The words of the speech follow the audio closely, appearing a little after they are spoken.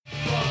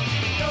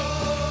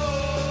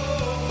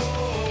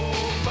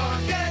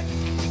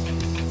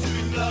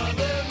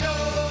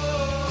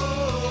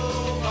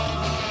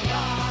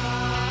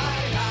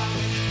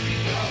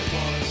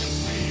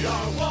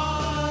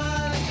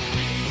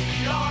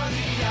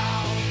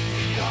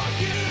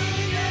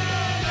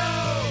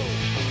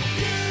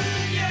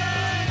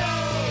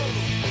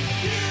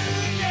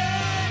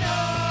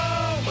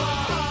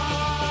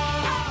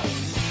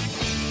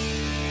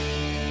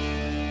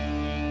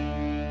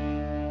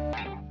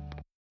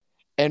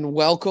and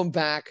welcome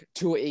back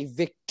to a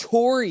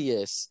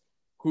victorious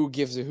Who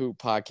Gives a Hoot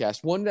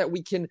podcast, one that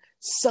we can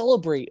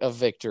celebrate a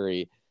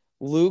victory.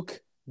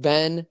 Luke,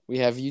 Ben, we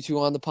have you two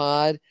on the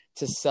pod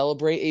to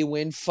celebrate a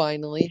win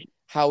finally.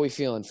 How are we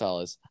feeling,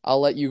 fellas?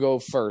 I'll let you go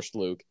first,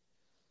 Luke.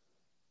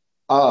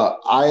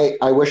 I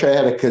wish I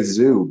had a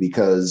kazoo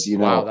because,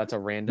 Wow, that's a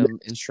random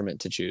instrument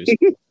to choose.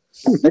 It's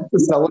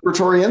a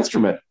celebratory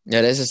instrument.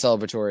 It is a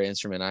celebratory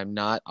instrument. I'm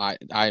not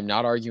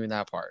arguing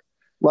that part.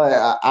 Like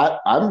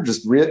I'm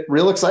just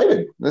real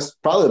excited. This is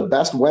probably the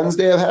best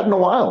Wednesday I've had in a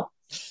while.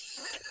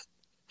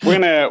 We're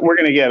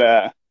gonna get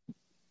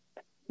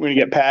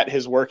Pat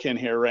his work in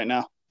here right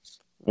now.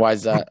 Why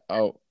is that?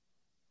 Oh,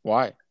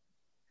 why?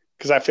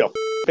 Because I feel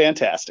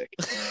fantastic.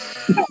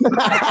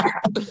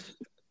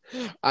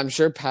 I'm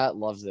sure Pat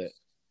loves it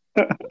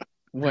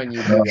when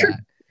you do that.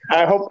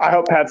 I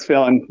hope Pat's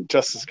feeling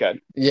just as good.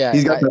 Yeah,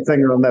 he's got the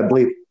finger on that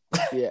bleep.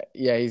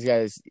 Yeah, he's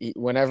got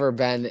whenever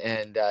Ben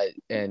and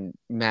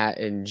Matt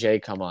and Jay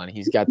come on,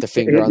 he's got the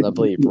finger on the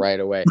bleep right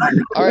away.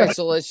 All right,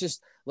 so let's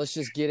just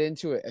get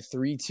into it. A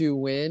 3-2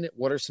 win.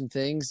 What are some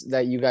things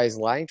that you guys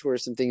liked? What are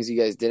some things you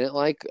guys didn't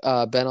like?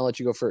 Ben, I'll let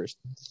you go first.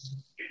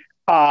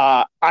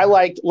 I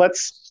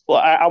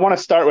want to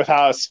start with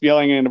how I was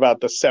feeling in about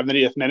the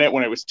 70th minute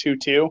when it was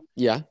 2-2.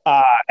 Yeah.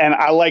 And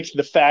I liked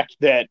the fact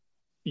that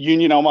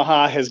Union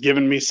Omaha has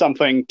given me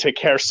something to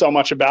care so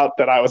much about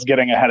that I was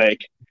getting a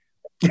headache.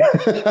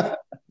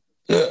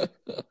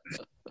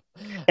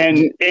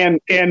 and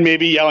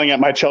maybe yelling at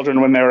my children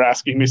when they were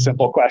asking me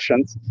simple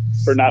questions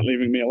for not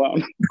leaving me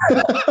alone.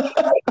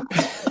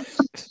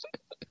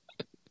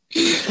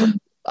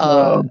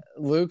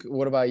 Luke,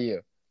 what about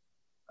you?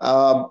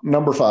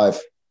 Number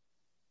 5.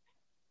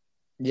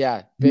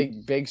 Yeah,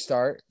 big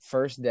start,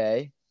 first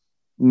day.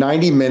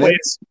 90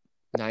 minutes.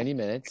 90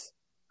 minutes.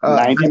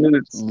 90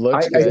 minutes.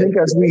 Looks I think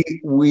as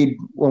we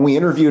when we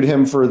interviewed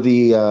him for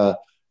the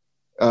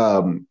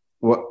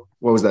what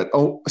was that?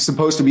 Oh,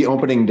 supposed to be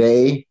opening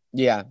day.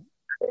 Yeah.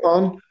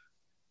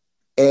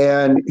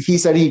 And he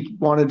said he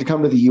wanted to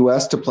come to the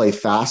U.S. to play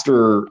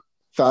faster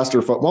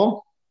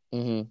football.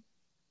 Mm-hmm.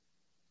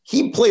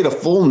 He played a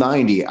full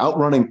 90,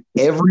 outrunning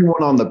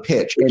everyone on the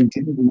pitch, and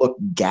didn't look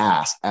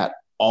gas at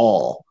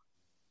all.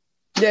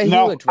 Yeah, he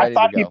looked ready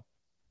to go.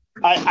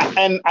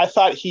 I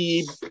thought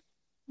he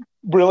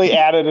really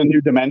added a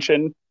new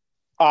dimension.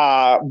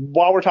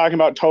 While we're talking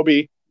about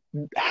Toby,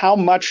 how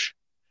much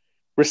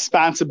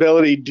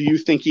responsibility do you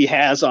think he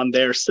has on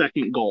their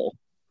second goal?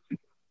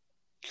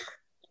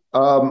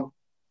 We'll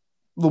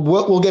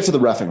get to the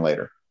reffing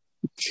later.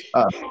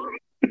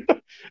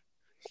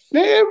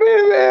 We'll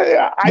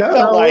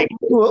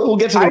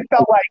get to. I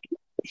felt like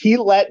he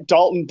let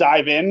Dalton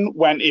dive in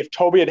when if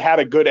Toby had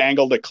a good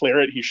angle to clear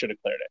it, he should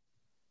have cleared it.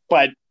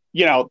 But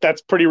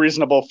that's pretty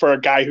reasonable for a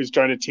guy who's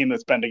joined a team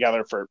that's been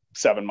together for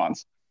 7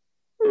 months.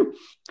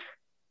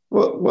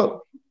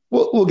 Well,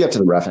 we'll get to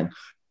the reffing.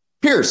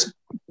 Pierce,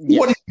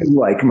 What did you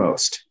like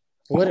most?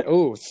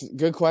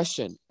 Good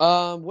question.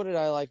 What did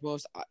I like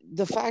most?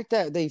 The fact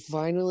that they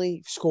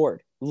finally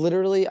scored.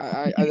 Literally,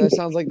 that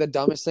sounds like the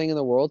dumbest thing in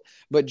the world.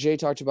 But Jay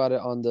talked about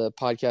it on the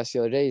podcast the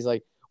other day. He's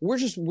like,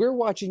 we're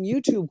watching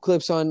YouTube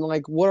clips on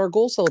like what our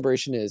goal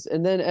celebration is,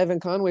 and then Evan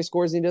Conway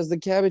scores and he does the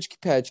Cabbage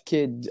Patch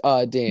Kid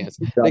dance.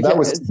 That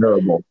was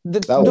terrible.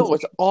 It's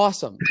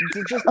awesome.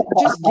 Just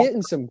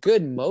getting some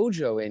good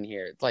mojo in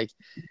here. Like,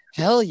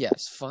 hell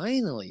yes,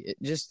 finally. It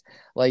just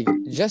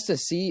to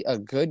see a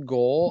good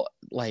goal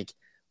like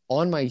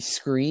on my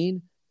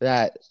screen.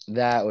 That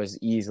was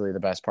easily the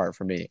best part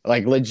for me.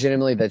 Like,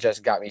 legitimately, that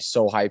just got me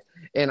so hyped.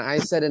 And I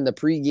said in the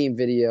pregame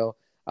video,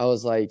 I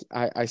was like,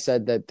 I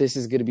said that this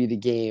is going to be the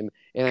game.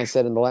 And I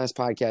said in the last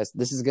podcast,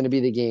 this is going to be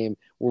the game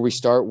where we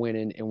start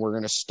winning and we're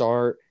going to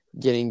start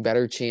getting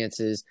better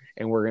chances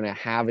and we're going to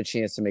have a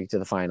chance to make it to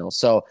the finals.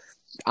 So,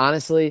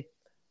 honestly,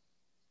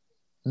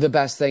 the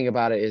best thing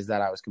about it is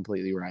that I was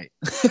completely right.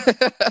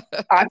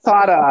 I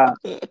thought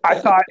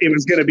it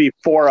was going to be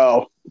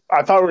 4-0.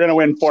 I thought we were going to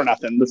win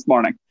 4-0 this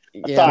morning.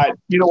 I thought,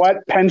 you know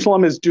what?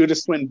 Pendulum is due to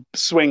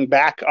swing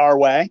back our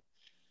way.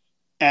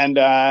 And,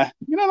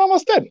 it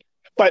almost did.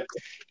 But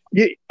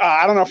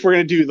I don't know if we're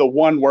going to do the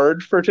one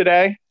word for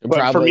today. But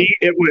probably. For me,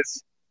 it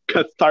was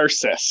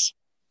catharsis.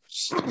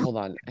 Hold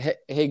on.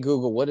 Hey,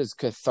 Google, what does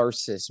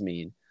catharsis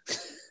mean?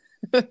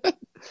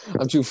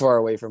 I'm too far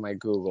away from my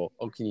Google.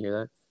 Oh, can you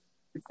hear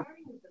that?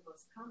 Starting with the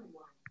most common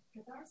one,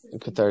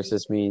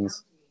 catharsis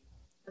means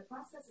the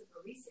process of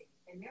releasing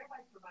and thereby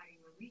providing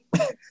relief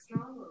from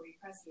strong or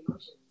repressed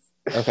emotions.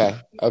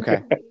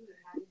 Okay.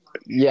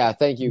 Yeah,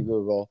 thank you,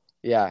 Google.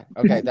 Yeah,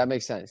 okay, that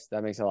makes sense.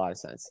 That makes a lot of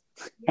sense.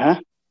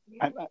 I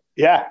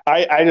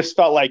just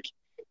felt like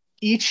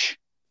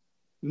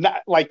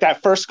that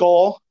first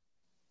goal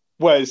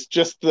was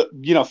just the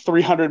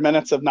 300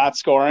 minutes of not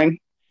scoring,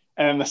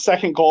 and then the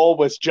second goal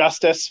was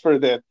justice for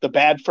the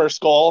bad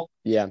first goal.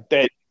 Yeah,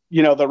 that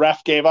the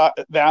ref gave up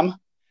them,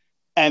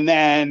 and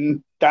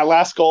then that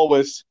last goal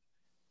was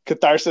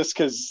catharsis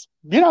because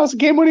it's a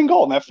game-winning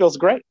goal, and that feels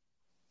great.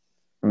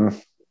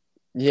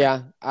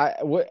 Yeah,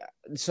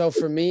 so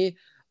for me,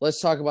 let's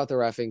talk about the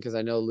reffing because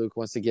I know Luke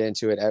wants to get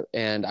into it,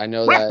 and I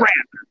know Ref that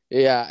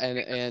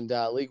brand.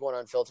 and League One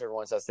Unfiltered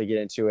wants us to get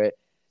into it.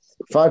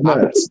 5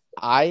 minutes.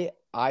 I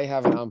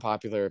have an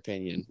unpopular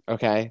opinion.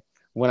 Okay,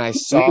 when I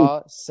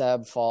saw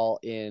Seb fall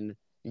in,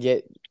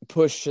 get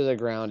pushed to the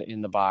ground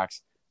in the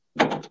box,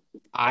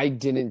 I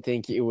didn't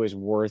think it was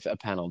worth a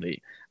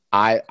penalty.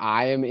 I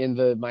am in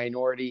the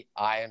minority.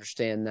 I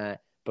understand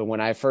that, but when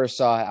I first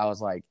saw it, I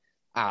was like,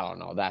 I don't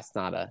know. That's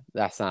not a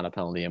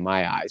penalty in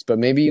my eyes. But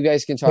maybe you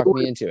guys can talk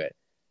me into it.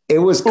 It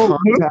was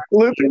contact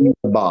Luke, in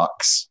the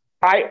box.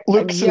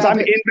 Since I'm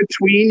in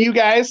between you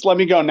guys, let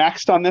me go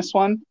next on this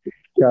one.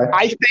 Okay.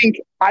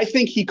 I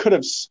think he could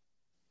have.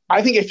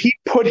 I think if he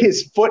put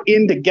his foot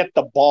in to get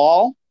the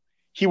ball,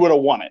 he would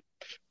have won it.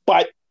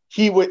 But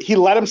he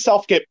let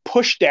himself get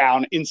pushed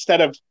down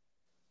instead of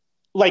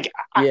like.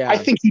 Yeah. I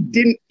think he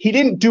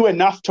didn't do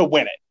enough to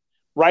win it.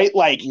 Right?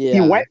 Like he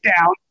went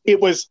down. It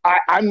was.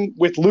 I'm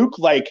with Luke.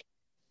 Like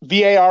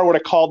VAR would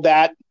have called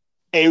that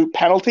a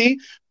penalty.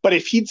 But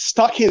if he'd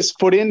stuck his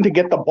foot in to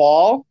get the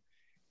ball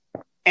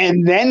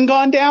and then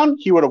gone down,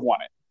 he would have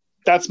won it.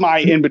 That's my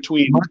in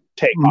between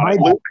take on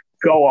it. Luke,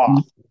 go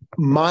off.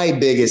 My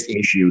biggest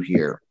issue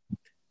here,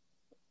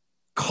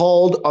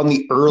 called on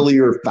the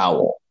earlier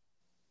foul.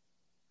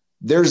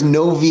 There's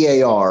no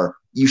VAR.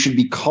 You should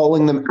be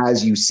calling them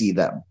as you see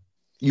them.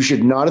 You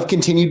should not have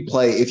continued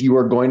play if you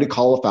were going to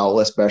call a foul,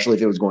 especially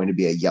if it was going to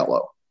be a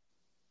yellow.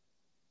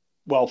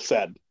 Well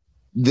said.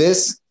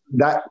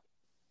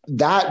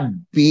 That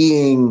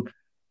being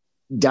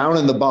down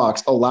in the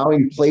box,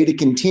 allowing play to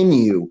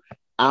continue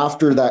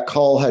after that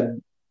call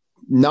had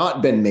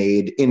not been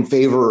made in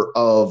favor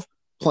of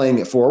playing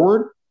it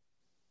forward,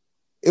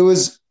 it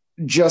was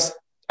just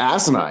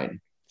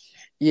asinine.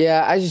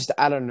 Yeah,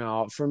 I don't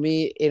know. For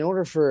me,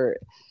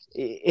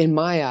 in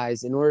my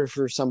eyes, in order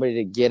for somebody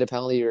to get a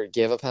penalty or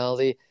give a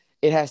penalty,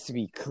 it has to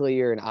be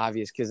clear and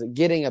obvious because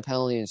getting a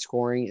penalty and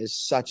scoring is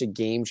such a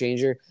game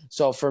changer.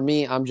 So for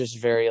me, I'm just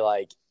very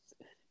like,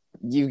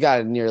 you got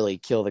to nearly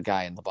kill the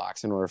guy in the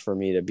box in order for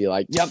me to be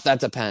like, yep,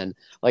 that's a pen.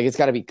 Like, it's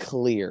got to be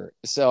clear.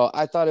 So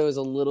I thought it was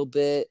a little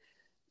bit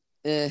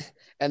and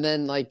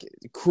then like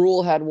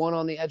Krul had one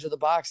on the edge of the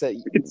box that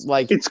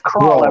it's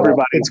Crawl,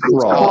 everybody. It's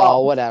Crawl.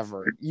 Oh,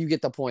 whatever. You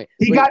get the point.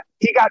 He got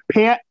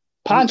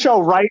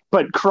Pancho right,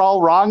 but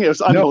Crawl wrong. It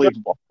was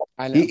unbelievable.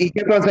 I know. He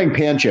kept on saying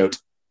Pancho.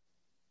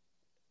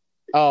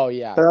 Oh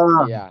yeah.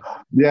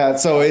 Yeah.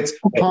 So it's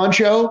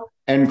Pancho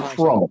and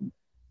Crawl.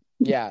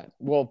 Yeah,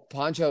 well,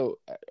 Pancho,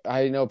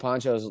 I know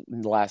Pancho's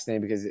last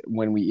name because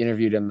when we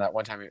interviewed him that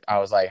one time, I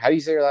was like, how do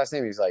you say your last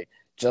name? He's like,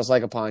 just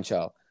like a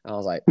poncho. And I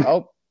was like,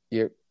 oh,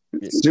 you're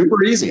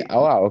super easy. Yeah,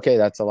 oh, wow, okay,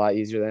 that's a lot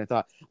easier than I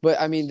thought. But,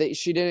 I mean,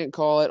 she didn't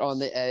call it on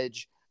the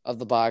edge of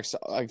the box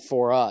like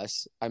for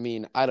us. I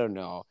mean, I don't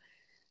know.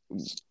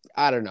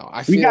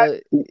 I feel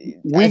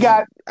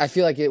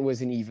like it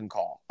was an even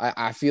call.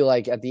 I feel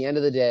like at the end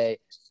of the day,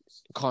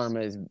 karma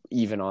is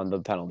even on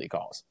the penalty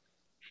calls.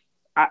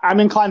 I'm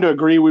inclined to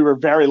agree. We were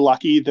very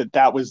lucky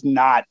that was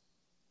not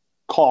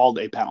called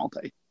a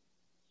penalty.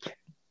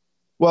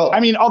 Well, I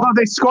mean, although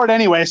they scored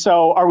anyway,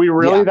 so are we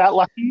really that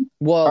lucky?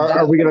 Well,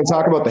 are we going to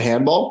talk about the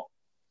handball?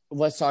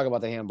 Let's talk about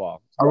the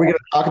handball. Are we going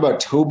to talk about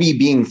Toby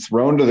being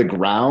thrown to the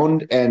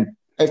ground and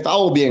a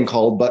foul being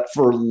called, but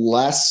for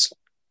less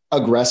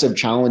aggressive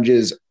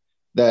challenges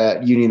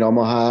that Union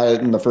Omaha had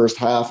in the first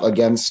half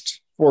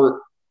against Fort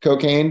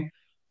Cocaine?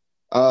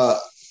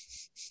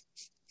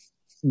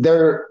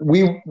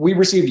 We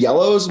received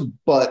yellows,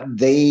 but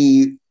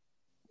you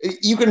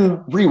can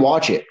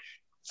rewatch it.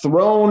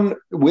 Thrown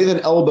with an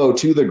elbow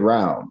to the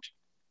ground.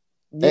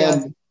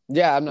 I'm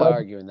not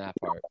arguing that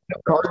part.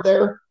 Card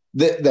there,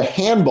 the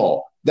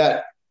handball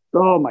that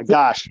oh my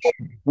gosh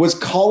was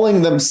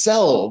calling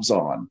themselves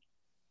on,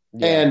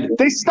 and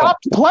they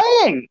stopped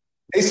playing.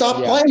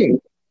 Playing.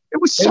 It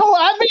was so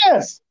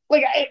obvious.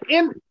 Like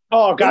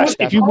oh gosh,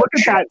 if you look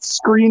at that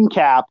screen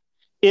cap,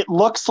 it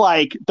looks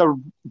like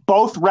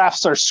both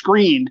refs are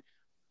screened.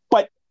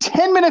 But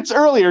 10 minutes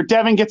earlier,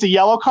 Devin gets a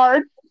yellow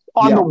card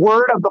on the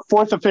word of the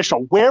fourth official.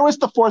 Where was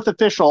the fourth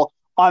official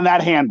on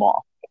that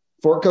handball?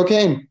 Fort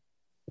Cocaine.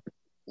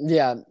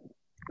 Yeah,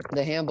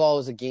 the handball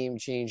was a game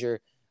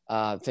changer.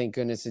 Thank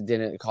goodness it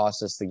didn't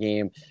cost us the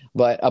game.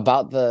 But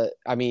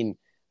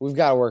we've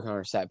got to work on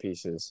our set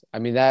pieces. I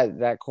mean,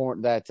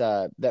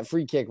 that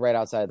free kick right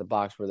outside the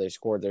box where they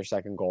scored their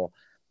second goal.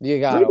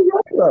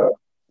 It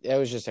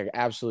was just an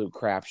absolute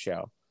crap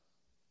show.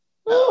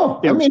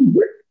 No, I mean,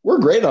 we're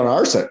great on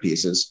our set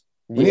pieces.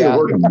 We need to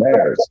work on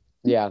theirs.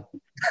 Yeah.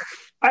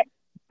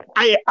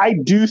 I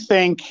do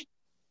think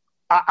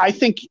I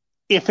think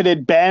if it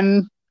had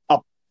been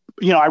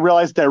I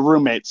realize they're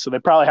roommates, so they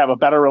probably have a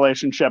better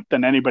relationship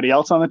than anybody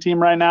else on the team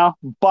right now.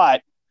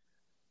 But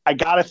I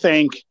gotta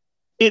think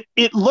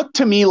it looked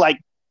to me like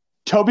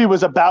Toby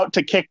was about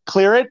to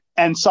clear it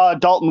and saw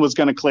Dalton was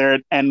going to clear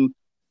it, and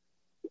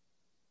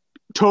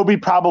Toby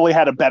probably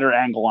had a better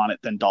angle on it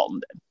than Dalton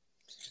did.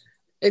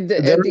 At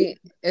the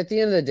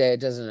end of the day, it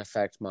doesn't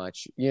affect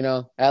much.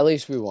 At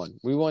least we won.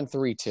 We won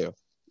 3-2.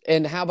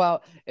 And how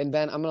about and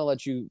Ben, I'm gonna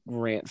let you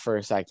rant for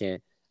a second.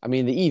 I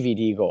mean, the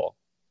EVD goal.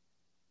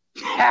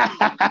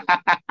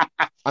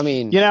 I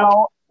mean,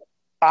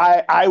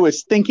 I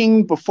was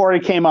thinking before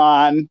it came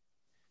on,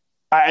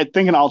 I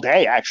thinking all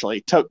day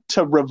actually to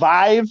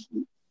revive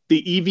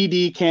the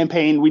EVD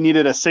campaign. We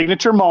needed a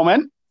signature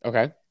moment.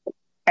 Okay.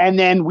 And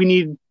then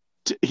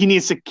he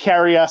needs to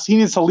carry us. He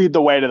needs to lead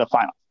the way to the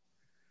final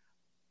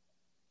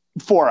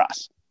for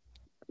us.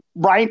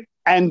 Right.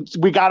 And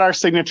we got our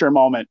signature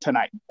moment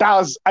tonight. That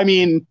was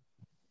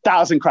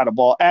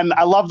incredible. And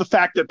I love the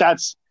fact that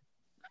that's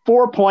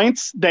 4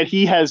 points that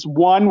he has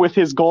won with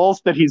his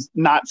goals that he's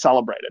not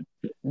celebrated.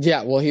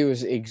 Yeah, well, he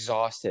was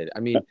exhausted. I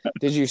mean,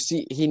 did you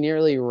see he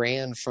nearly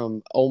ran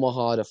from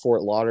Omaha to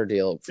Fort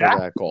Lauderdale for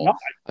that goal? No,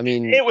 I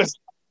mean, it was,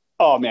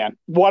 oh man,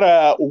 what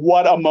a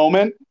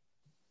moment.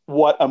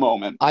 What a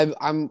moment.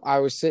 I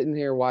was sitting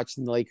here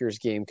watching the Lakers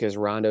game because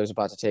Rondo's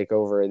about to take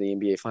over the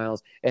NBA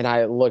Finals, and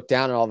I looked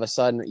down and all of a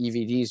sudden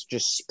EVD's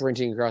just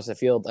sprinting across the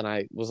field, and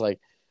I was like,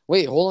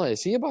 wait, hold on,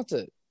 is he about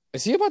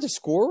to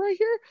score right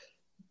here?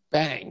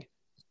 Bang.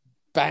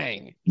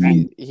 Bang.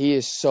 He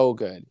is so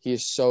good. He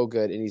is so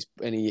good.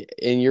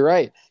 And you're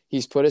right.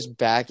 He's put us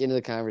back into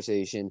the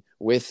conversation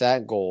with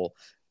that goal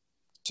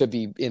to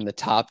be in the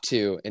top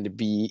 2 and to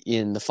be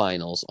in the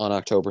finals on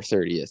October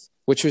 30th,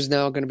 which was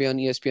now going to be on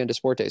ESPN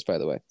Deportes, by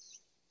the way.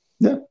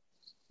 Yeah.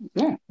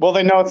 Well,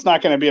 they know it's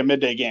not going to be a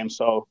midday game,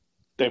 so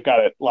they've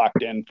got it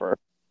locked in for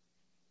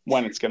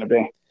when it's going to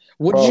be.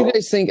 What did you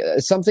guys think?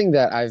 Something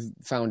that I've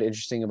found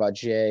interesting about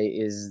Jay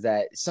is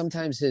that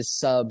sometimes his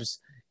subs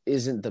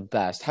isn't the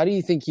best. How do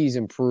you think he's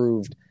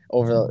improved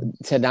over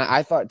tonight?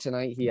 I thought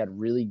tonight he had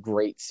really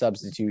great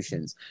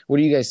substitutions. What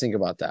do you guys think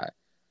about that?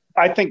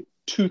 I think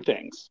 2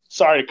 things.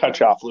 Sorry to cut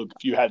you off, Luke,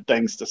 if you had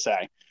things to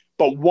say.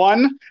 But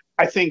one,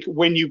 I think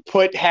when you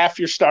put half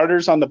your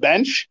starters on the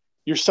bench,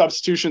 your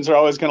substitutions are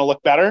always going to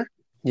look better.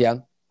 Yeah.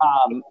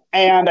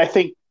 And I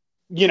think,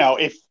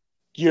 if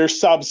your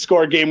subs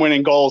score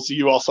game-winning goals,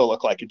 you also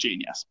look like a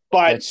genius.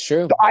 But that's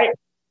true.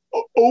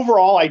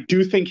 Overall, I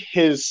do think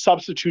his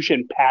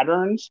substitution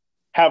patterns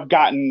have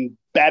gotten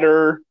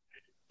better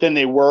than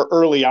they were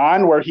early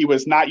on, where he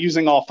was not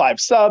using all 5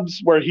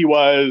 subs, where he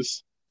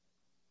was,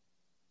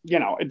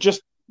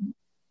 just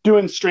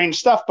doing strange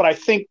stuff. But I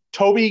think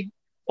Toby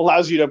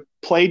allows you to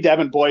play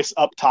Devin Boyce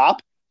up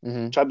top,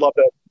 which I'd love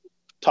to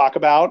talk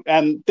about.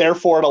 And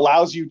therefore it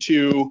allows you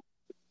to,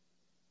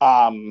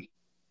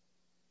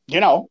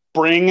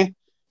 bring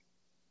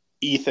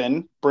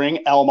Ethan,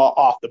 bring Elma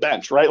off the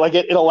bench, right? Like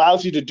it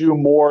allows you to do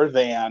more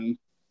than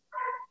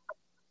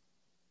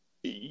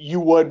you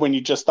would when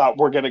you just thought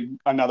we're getting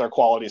another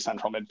quality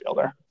central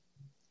midfielder.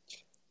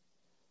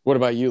 What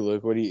about you,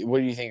 Luke? What do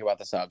you think about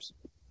the subs?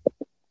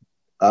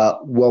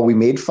 Well, we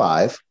made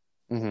 5.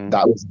 Mm-hmm.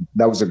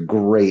 That was a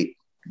great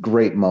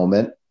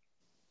moment.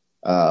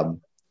 The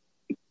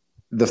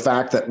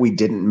fact that we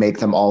didn't make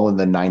them all in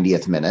the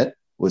 90th minute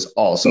was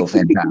also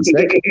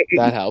fantastic.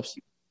 That helps.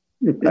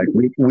 Like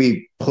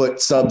we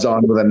put subs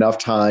on with enough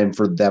time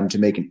for them to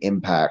make an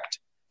impact.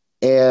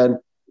 And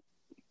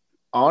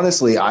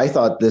honestly, I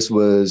thought this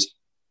was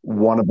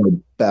one of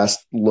the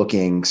best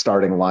looking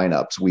starting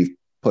lineups we've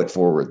put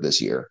forward this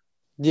year.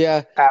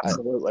 Yeah,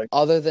 absolutely.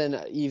 Other than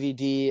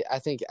EVD, I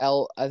think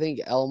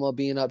Elma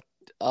being up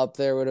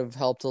there would have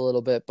helped a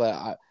little bit,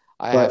 but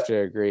I have to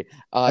agree.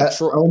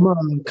 Elma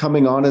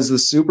coming on as the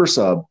super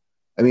sub.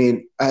 I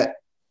mean, I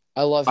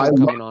love him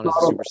coming on as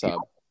a super sub.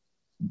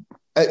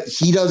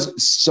 He does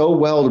so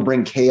well to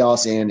bring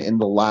chaos in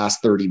the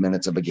last 30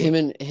 minutes of a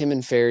game. Him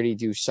and Faraday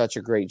do such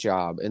a great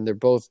job, and they're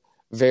both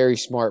very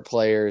smart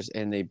players,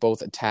 and they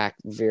both attack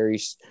they're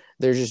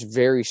just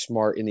very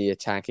smart in the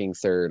attacking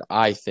third,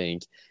 I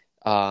think.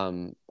 I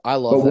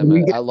love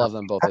them. I love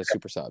them both as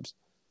super subs.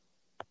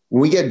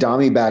 When we get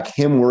Dami back,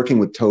 him working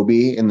with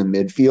Toby in the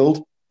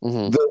midfield,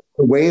 the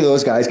way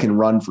those guys can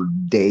run for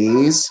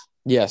days.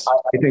 Yes,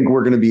 I think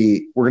we're gonna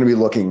be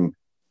looking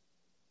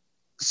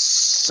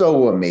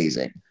so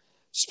amazing.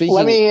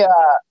 Let me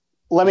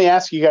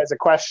ask you guys a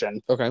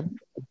question. Okay.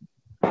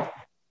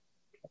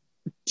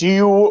 Do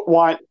you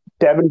want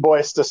Devin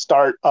Boyce to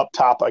start up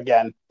top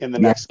again in the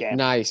next game?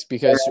 Nice,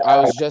 because I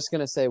was just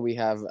gonna say we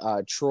have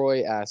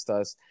Troy asked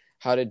us,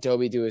 how did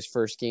Dobie do his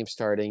first game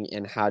starting,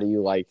 and how do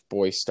you like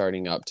Boyce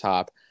starting up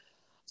top?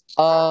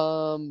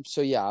 So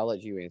yeah, I'll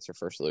let you answer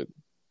first, Luke.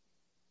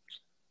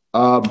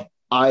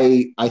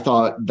 I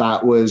thought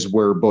that was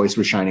where Boyce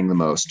was shining the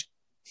most.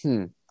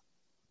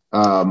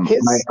 I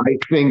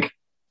think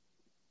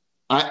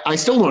I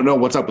still don't know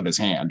what's up with his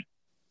hand.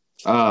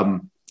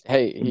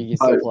 Hey, he can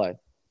still play.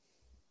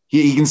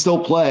 He can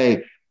still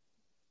play.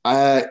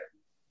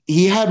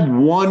 He had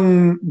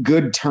one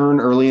good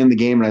turn early in the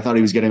game, and I thought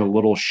he was getting a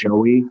little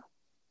showy.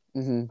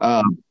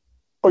 Oh,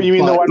 you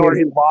mean the one where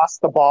he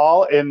lost the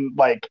ball in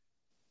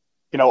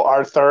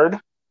our third?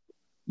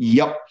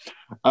 Yep.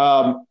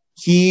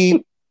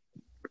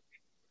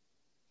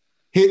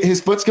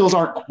 His foot skills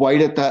aren't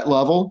quite at that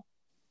level,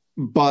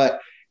 but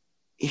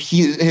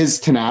his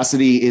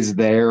tenacity is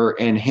there,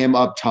 and him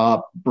up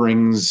top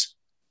brings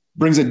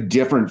brings a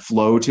different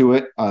flow to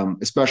it,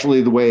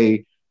 especially the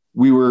way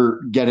we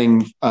were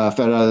getting fed out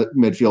of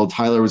midfield.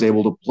 Tyler was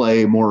able to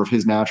play more of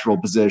his natural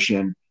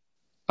position.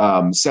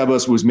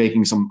 Sebas was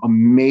making some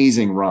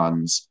amazing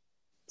runs.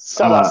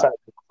 Sebas had an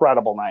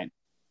incredible night.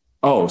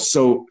 Oh,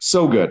 so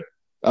good.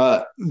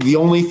 The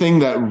only thing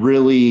that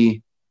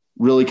really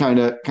kind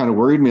of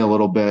worried me a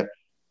little bit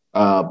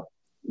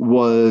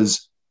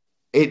was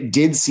it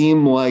did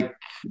seem like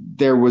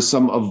there was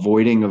some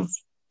avoiding of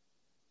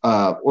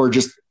or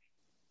just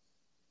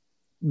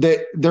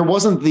that there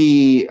wasn't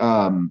the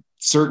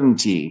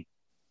certainty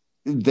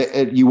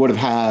that you would have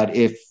had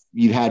if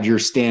you had your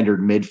standard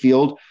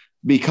midfield,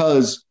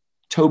 because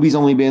Toby's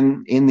only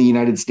been in the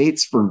United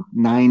States for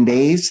 9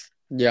 days.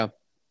 Yeah.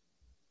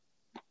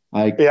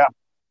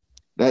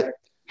 That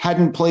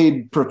hadn't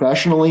played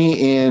professionally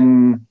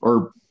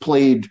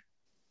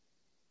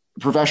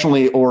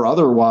or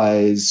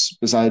otherwise,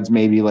 besides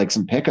maybe like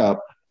some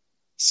pickup,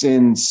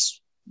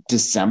 since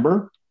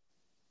December.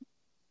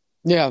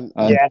 Yeah.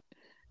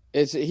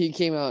 He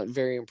came out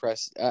very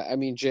impressed. I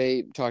mean,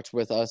 Jay talked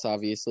with us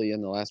obviously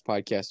in the last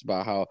podcast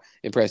about how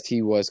impressed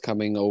he was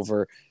coming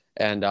over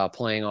and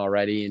playing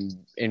already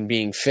and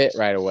being fit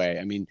right away.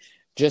 I mean,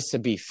 just to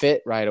be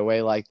fit right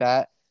away like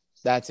that,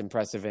 that's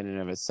impressive in and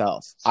of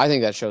itself. I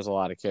think that shows a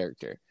lot of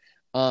character.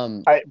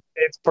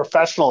 It's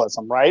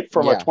professionalism, right?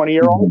 From a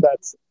 20-year-old,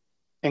 that's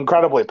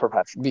incredibly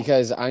professional.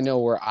 Because I know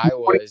where I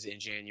was in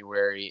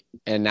January,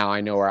 and now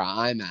I know where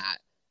I'm at.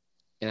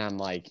 And I'm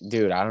like,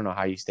 dude, I don't know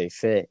how you stay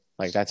fit.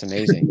 Like, that's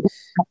amazing.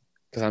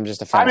 Because I'm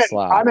just a fat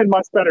slob. I'm in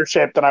much better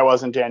shape than I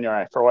was in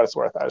January, for what it's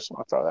worth. I just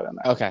want to throw that in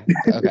there. Okay.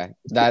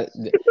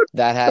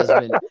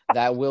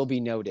 That will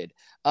be noted.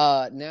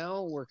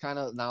 Now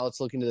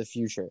let's look into the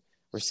future.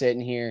 We're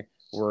sitting here.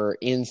 We're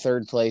in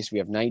third place. We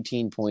have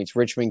 19 points.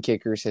 Richmond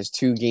Kickers has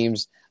 2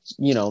 games.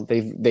 You know,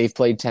 they've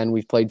played 10.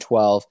 We've played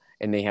 12,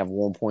 and they have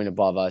 1 point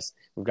above us.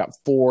 We've got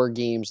 4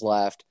 games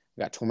left.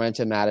 We've got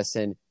Tormenta,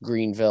 Madison,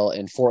 Greenville,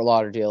 and Fort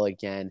Lauderdale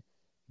again.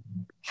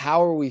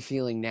 How are we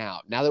feeling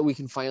now? Now that we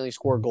can finally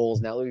score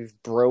goals, now that we've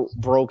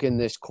broken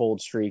this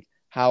cold streak,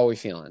 how are we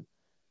feeling?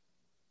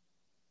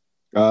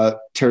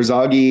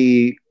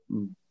 Terzaghi,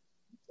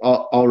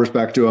 all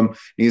respect to him,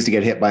 needs to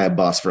get hit by a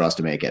bus for us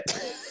to make it.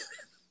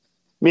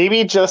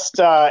 Maybe just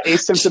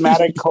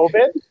asymptomatic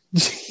COVID.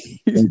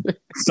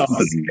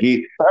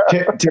 Something.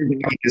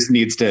 Terzaghi just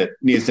needs to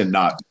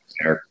not be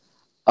there.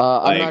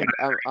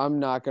 I'm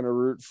not going to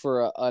root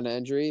for an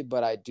injury,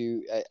 but I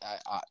do.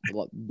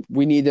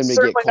 We need them to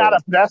certainly get cold.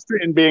 Not a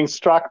pedestrian being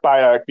struck by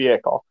a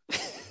vehicle.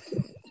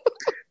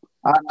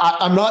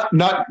 I'm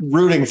not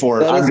rooting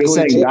for it. I'm just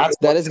saying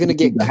that's going to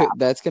get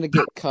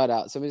cut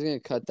out. Somebody's going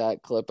to cut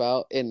that clip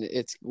out, and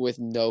it's with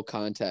no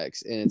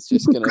context, and it's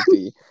just going to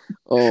be,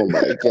 oh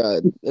my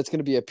god, that's going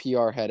to be a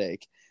PR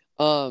headache.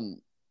 Anyway,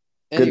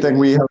 good thing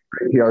we have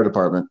a PR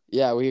department.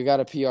 Yeah, we got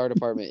a PR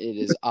department. It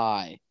is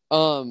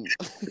but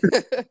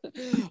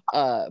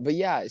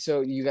yeah,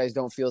 so you guys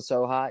don't feel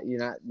so hot?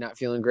 You're not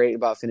feeling great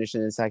about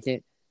finishing in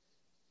second?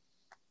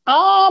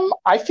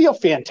 I feel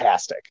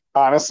fantastic,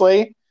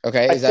 honestly.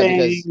 Okay,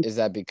 is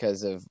that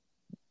because of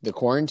the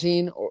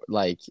quarantine,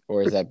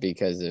 or is that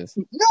because of?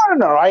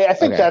 No. I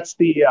think that's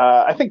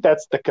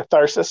the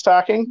catharsis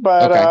talking.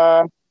 But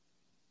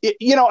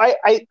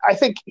I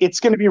think it's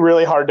going to be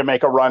really hard to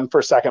make a run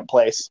for second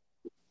place.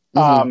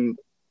 Mm-hmm.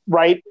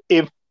 Right?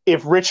 If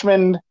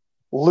Richmond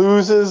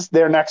loses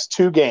their next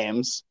 2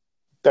 games,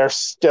 they're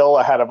still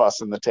ahead of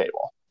us in the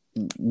table.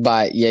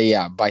 By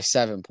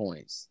 7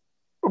 points.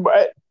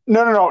 But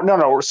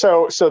no.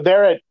 So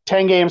they're at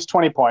 10 games,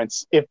 20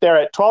 points. If they're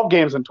at 12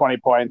 games and 20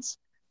 points,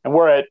 and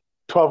we're at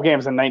 12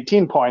 games and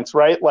 19 points,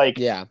 right? Like,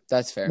 yeah,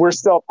 that's fair. We're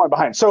still a point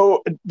behind.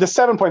 So the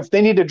 7 points,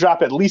 they need to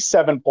drop at least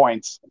 7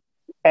 points,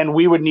 and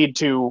we would need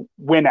to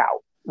win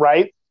out,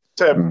 right?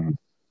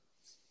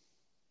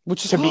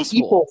 Which is to possible. Be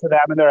equal to them,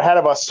 and they're ahead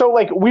of us. So,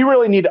 we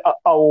really need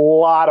a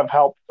lot of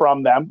help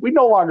from them. We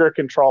no longer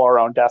control our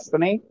own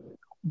destiny,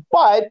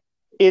 but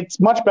it's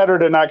much better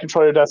to not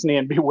control your destiny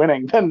and be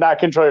winning than not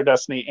control your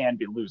destiny and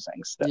be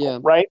losing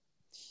still, right?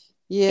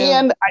 Yeah.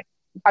 And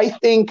I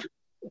think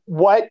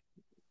what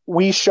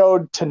we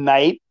showed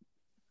tonight,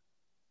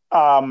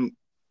 I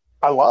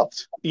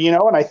loved,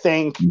 and I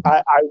think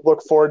I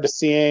look forward to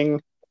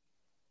seeing,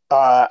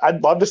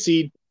 I'd love to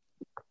see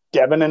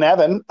Devin and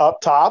Evan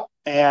up top,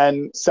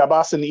 and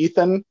Sebas and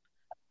Ethan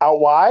out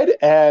wide,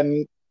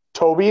 and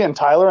Toby and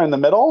Tyler in the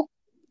middle.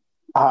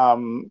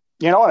 And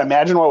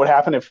imagine what would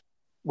happen if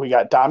we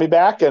got Dami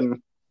back.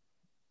 And,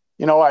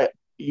 you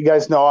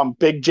guys know I'm a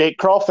big Jake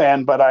Kroll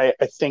fan, but I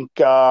think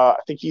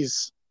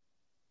he's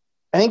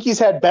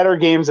had better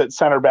games at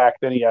center back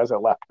than he has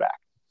at left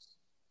back.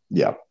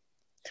 Yeah.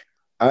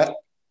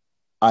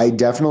 I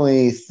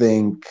definitely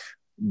think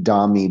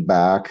Dami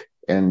back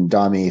and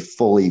Dami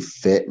fully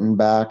fit and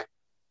back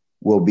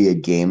will be a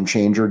game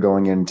changer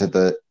going into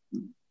the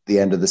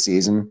end of the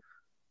season.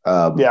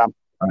 I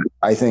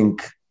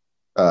think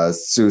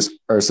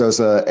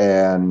Sosa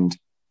and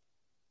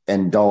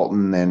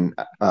Dalton and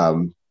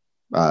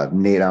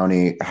Nate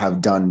Downey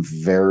have done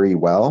very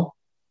well.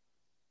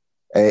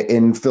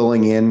 in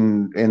filling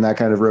in that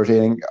kind of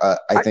rotating.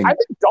 I think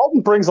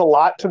Dalton brings a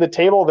lot to the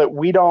table that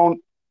we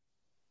don't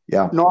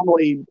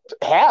normally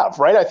have,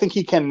 right? I think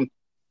he can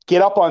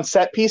get up on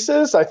set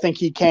pieces. I think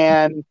he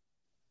can.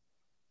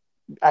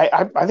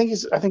 I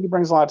think he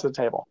brings a lot to the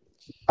table.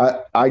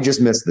 I just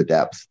miss the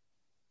depth.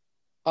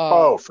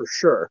 For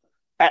sure.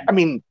 I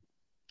mean,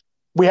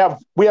 we had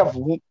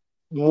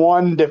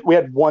one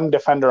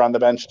defender on the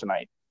bench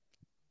tonight.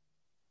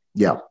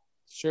 Yeah,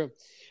 sure.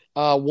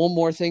 One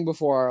more thing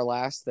before our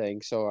last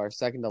thing. So our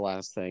second to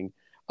last thing.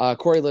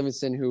 Corey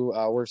Livingston, who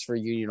works for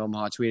Union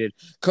Omaha, tweeted,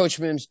 Coach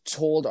Mims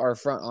told our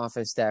front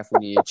office staff we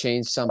need to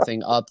change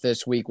something up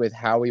this week with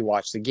how we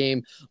watch the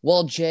game.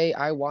 Well, Jay,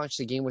 I watched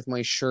the game with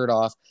my shirt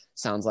off.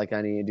 Sounds like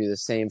I need to do the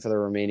same for the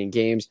remaining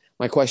games.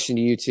 My question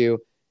to you two,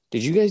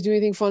 did you guys do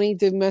anything funny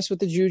to mess with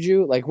the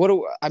juju? Like,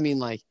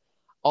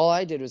 all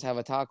I did was have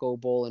a taco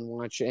bowl and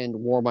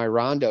wore my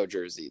Rondo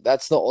jersey.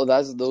 Those were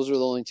the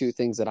only two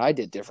things that I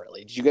did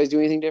differently. Did you guys do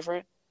anything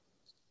different?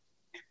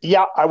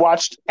 Yeah, I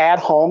watched at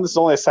home. This is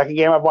only the second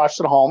game I've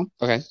watched at home.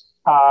 Okay.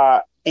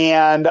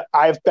 And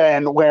I've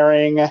been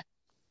wearing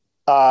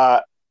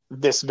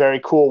this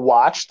very cool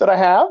watch that I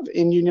have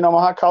in Union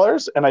Omaha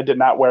colors, and I did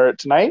not wear it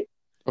tonight.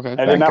 Okay.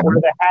 I did not wear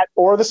the hat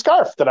or the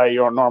scarf that I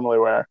normally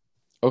wear.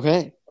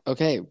 Okay.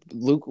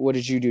 Luke, what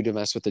did you do to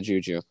mess with the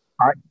juju?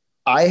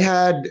 I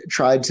had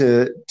tried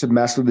to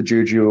mess with the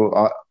juju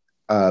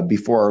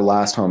before our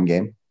last home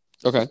game.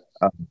 Okay.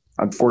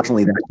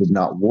 Unfortunately, that did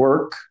not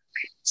work.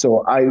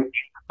 So I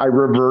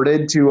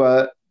reverted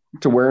to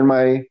wearing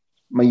my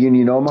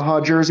Union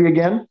Omaha jersey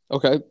again.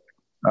 Okay.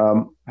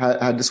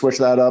 Had to switch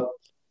that up.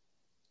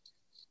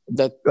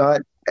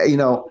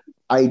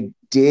 I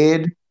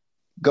did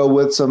go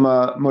with some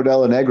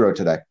Modelo Negro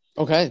today.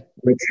 Okay.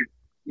 Which,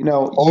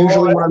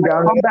 usually when I'm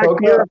down in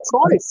Tokyo,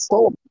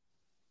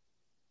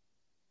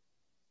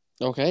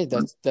 okay,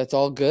 that's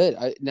all good.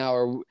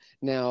 Now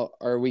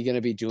are we going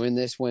to be doing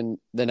this when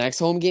the next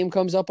home game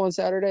comes up on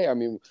Saturday? I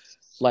mean,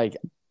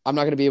 I'm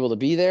not going to be able to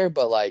be there,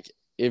 but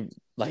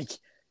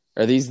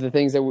are these the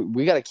things that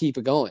we got to keep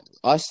it going?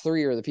 Us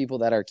three are the people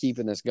that are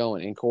keeping this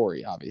going, and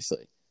Corey,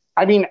 obviously.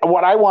 I mean,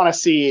 what I want to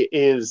see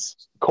is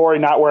Corey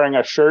not wearing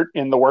a shirt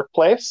in the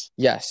workplace.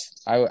 Yes,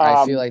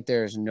 I feel like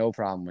there's no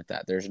problem with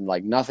that. There's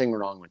nothing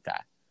wrong with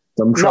that.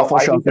 Some truffle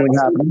shuffling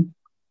happening.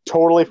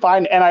 Totally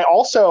fine. And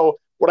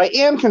what I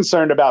am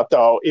concerned about,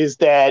 though, is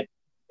that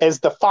as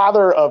the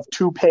father of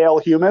two pale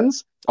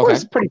humans,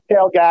 Corey's a pretty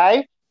pale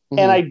guy,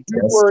 and I do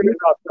worry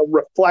about the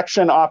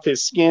reflection off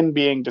his skin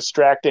being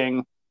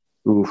distracting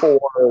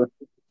for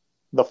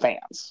the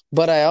fans.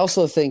 But I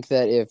also think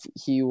that if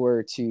he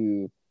were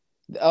to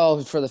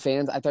for the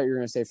fans, I thought you were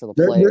going to say for the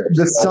players.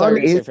 The sun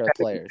is for the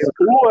players.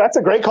 Oh, that's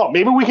a great call.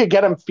 Maybe we could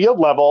get him field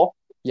level.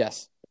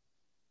 Yes.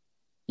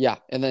 Yeah,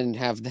 and then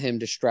have him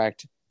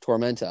distract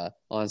Tormenta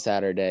on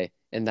Saturday,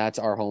 and that's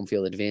our home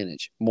field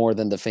advantage more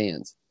than the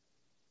fans.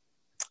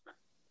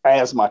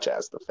 As much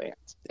as the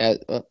fans.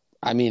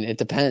 I mean, it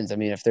depends. I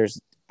mean, if there's,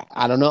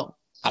 I don't know.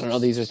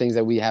 These are things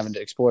that we haven't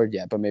explored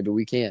yet, but maybe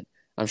we can.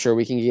 I'm sure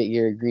we can get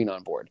Gary Green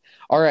on board.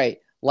 All right,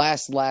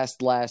 last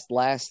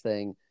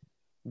thing.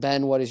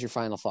 Ben, what is your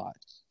final thought?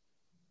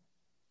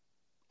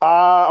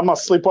 I'm gonna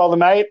sleep well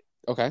tonight.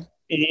 Okay.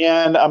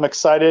 And I'm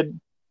excited.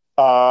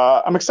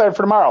 I'm excited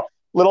for tomorrow.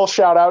 Little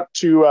shout out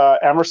to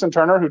Emerson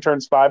Turner, who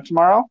turns 5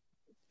 tomorrow.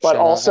 But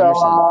also,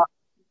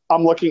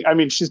 I'm looking. I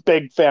mean, she's a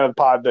big fan of the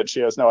pod that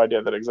she has no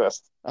idea that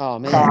exists. Oh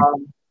man.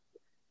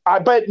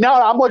 But no,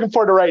 I'm looking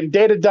forward to writing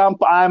Data Dump.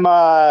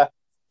 What's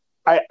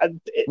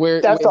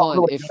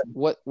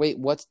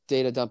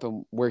Data Dump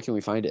and where can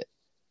we find it?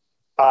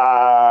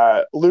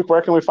 Luke,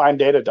 where can we find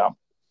Data Dump?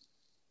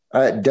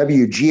 At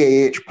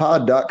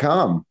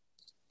WGAHpod.com.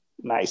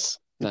 Nice.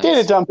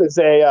 Data Dump is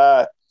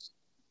a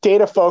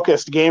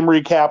data-focused game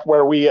recap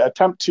where we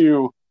attempt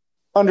to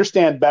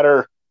understand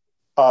better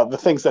the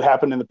things that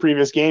happened in the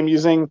previous game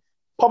using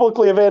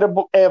publicly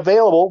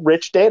available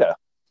rich data.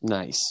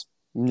 Nice.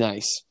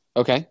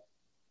 Okay.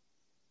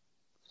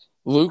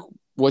 Luke,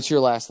 what's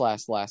your last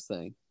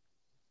thing?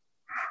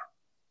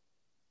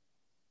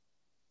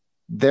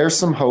 There's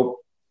some hope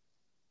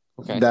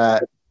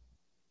that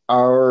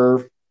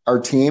our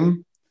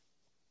team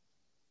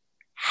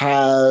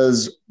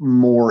has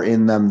more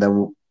in them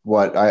than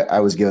what I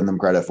was giving them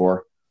credit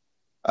for.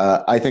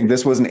 I think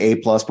this was an A+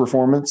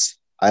 performance.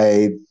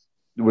 I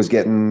was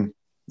getting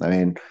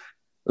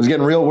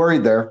real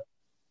worried there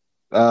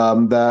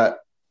that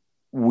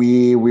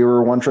we were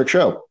a one-trick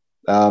show.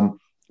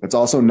 It's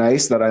also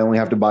nice that I only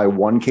have to buy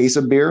one case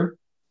of beer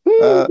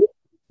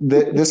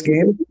this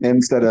game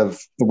instead of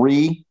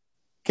 3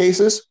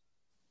 cases.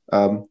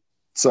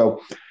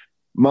 So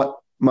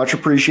much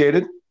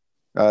appreciated.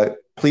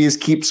 Please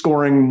keep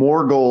scoring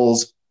more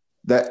goals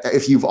that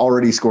if you've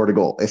already scored a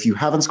goal. If you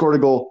haven't scored a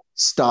goal,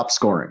 stop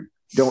scoring.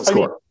 Don't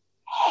score.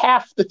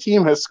 Half the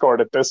team has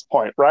scored at this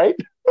point, right?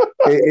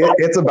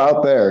 It's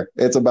about there.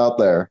 It's about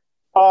there.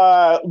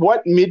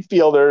 What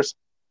midfielders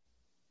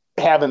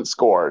haven't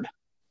scored?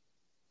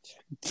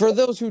 For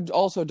those who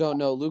also don't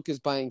know, Luke is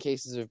buying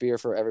cases of beer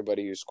for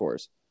everybody who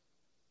scores.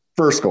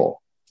 First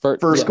goal.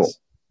 First yes. goal.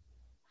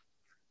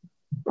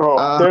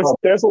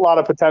 There's a lot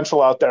of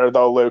potential out there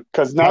though, Luke,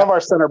 because none of our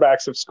center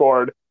backs have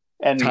scored,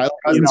 and Tyler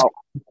hasn't scored.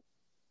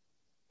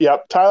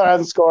 Yep, Tyler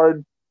hasn't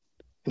scored,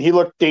 and he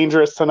looked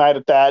dangerous tonight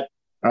at that.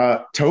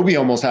 Toby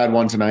almost had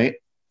one tonight.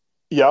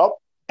 Yep,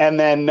 and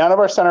then none of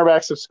our center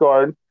backs have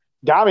scored.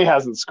 Dami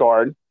hasn't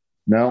scored.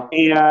 No,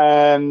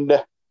 and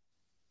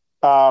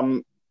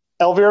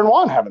Elvira and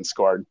Juan haven't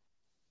scored.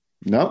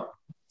 No.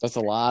 That's a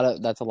lot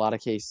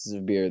of cases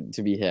of beer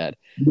to be had.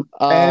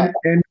 And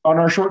on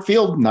our short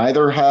field,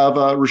 neither have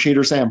Rashid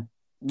or Sam.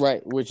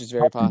 Right, which is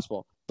very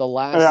possible. The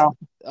last,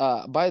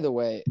 by the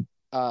way,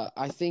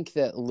 I think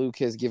that Luke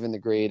has given the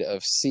grade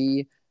of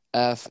C,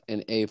 F,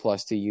 and A+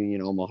 to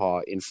Union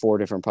Omaha in 3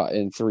 different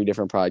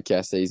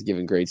podcasts that he's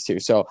given grades to.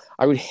 So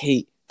I would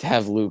hate to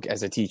have Luke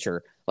as a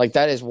teacher. Like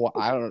that is what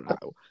I don't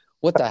know.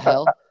 What the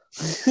hell?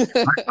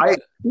 I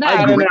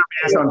grade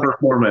based on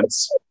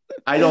performance.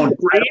 I don't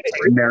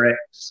merit.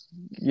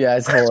 Yeah,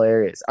 it's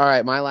hilarious. All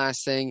right, my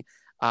last thing.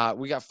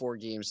 We got 4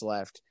 games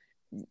left.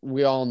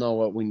 We all know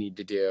what we need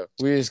to do.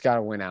 We just got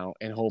to win out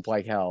and hope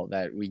like hell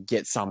that we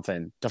get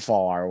something to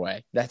fall our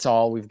way. That's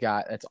all we've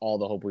got. That's all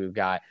the hope we've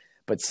got.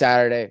 But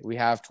Saturday, we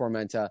have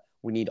Tormenta.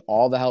 We need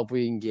all the help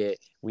we can get.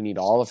 We need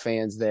all the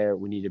fans there.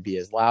 We need to be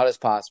as loud as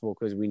possible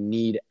because we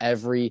need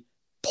every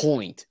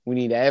point. We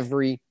need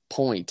every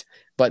point.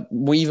 But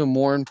even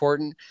more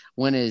important,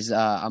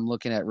 I'm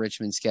looking at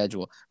Richmond's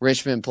schedule.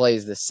 Richmond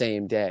plays the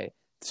same day.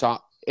 So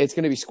it's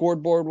going to be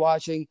scoreboard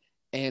watching,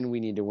 and we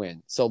need to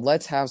win. So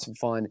let's have some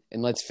fun,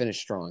 and let's finish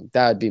strong.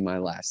 That would be my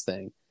last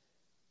thing.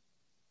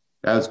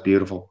 That was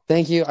beautiful.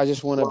 Thank you. I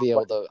just want to be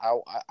able to –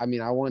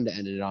 I wanted to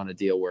end it on a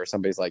deal where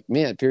somebody's like,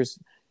 man, Pierce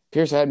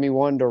had me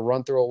wanting to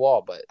run through a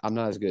wall, but I'm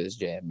not as good as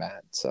Jay and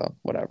Matt, so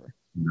whatever.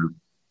 Mm-hmm.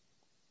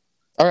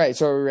 All right,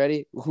 so are we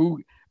ready?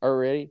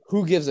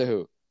 Who gives a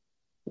hoot?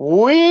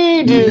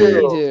 We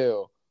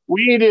do.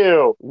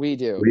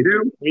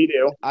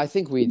 I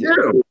think we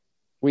do.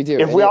 We do.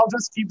 If we all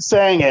just keep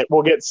saying it,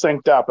 we'll get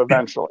synced up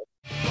eventually.